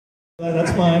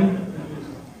That's fine.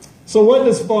 So what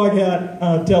does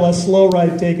Foghat tell us? Slow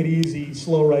ride, take it easy.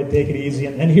 Slow ride, take it easy.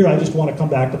 And here I just want to come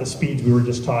back to the speeds we were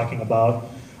just talking about.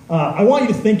 I want you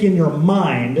to think in your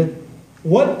mind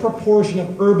what proportion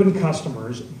of urban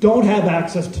customers don't have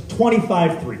access to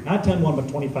 25.3. Not 10.1, but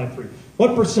 25.3.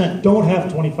 What percent don't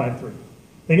have 25.3?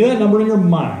 Think of that number in your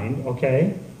mind,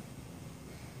 okay?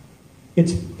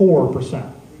 It's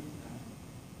 4%.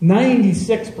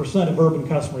 96% of urban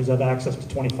customers have access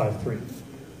to 25.3.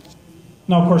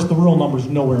 Now, of course, the real number is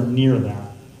nowhere near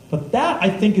that. But that, I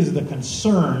think, is the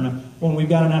concern when we've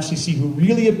got an FCC who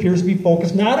really appears to be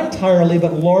focused, not entirely,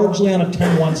 but largely on a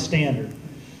 10.1 standard.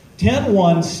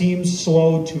 10.1 seems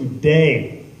slow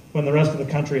today when the rest of the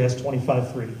country has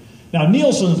 25.3. Now,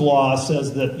 Nielsen's law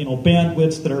says that,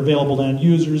 bandwidths that are available to end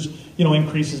users,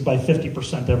 increases by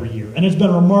 50% every year. And it's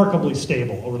been remarkably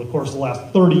stable over the course of the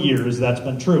last 30 years. That's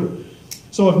been true.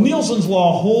 So if Nielsen's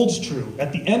law holds true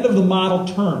at the end of the model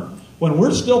term, when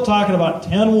we're still talking about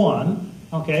 10.1,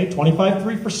 okay,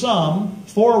 25.3 for some,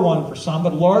 4.1 for some,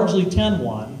 but largely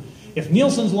 10.1, if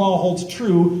Nielsen's law holds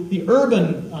true, the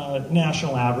urban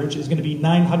national average is going to be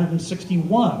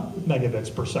 961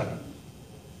 megabits per second.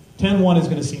 10.1 is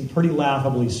going to seem pretty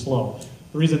laughably slow.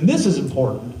 The reason this is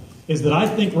important is that I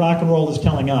think rock and roll is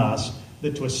telling us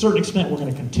that to a certain extent we're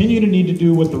going to continue to need to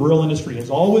do what the rural industry has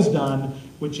always done,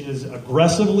 which is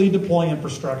aggressively deploy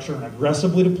infrastructure and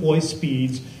aggressively deploy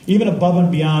speeds, even above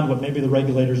and beyond what maybe the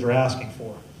regulators are asking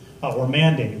for or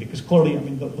mandating, because clearly,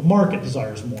 the market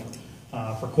desires more.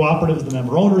 For cooperatives, the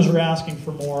member owners are asking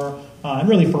for more, and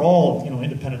really for all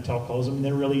independent telcos.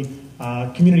 They're really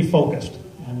community focused,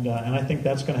 and I think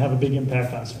that's going to have a big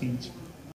impact on speeds.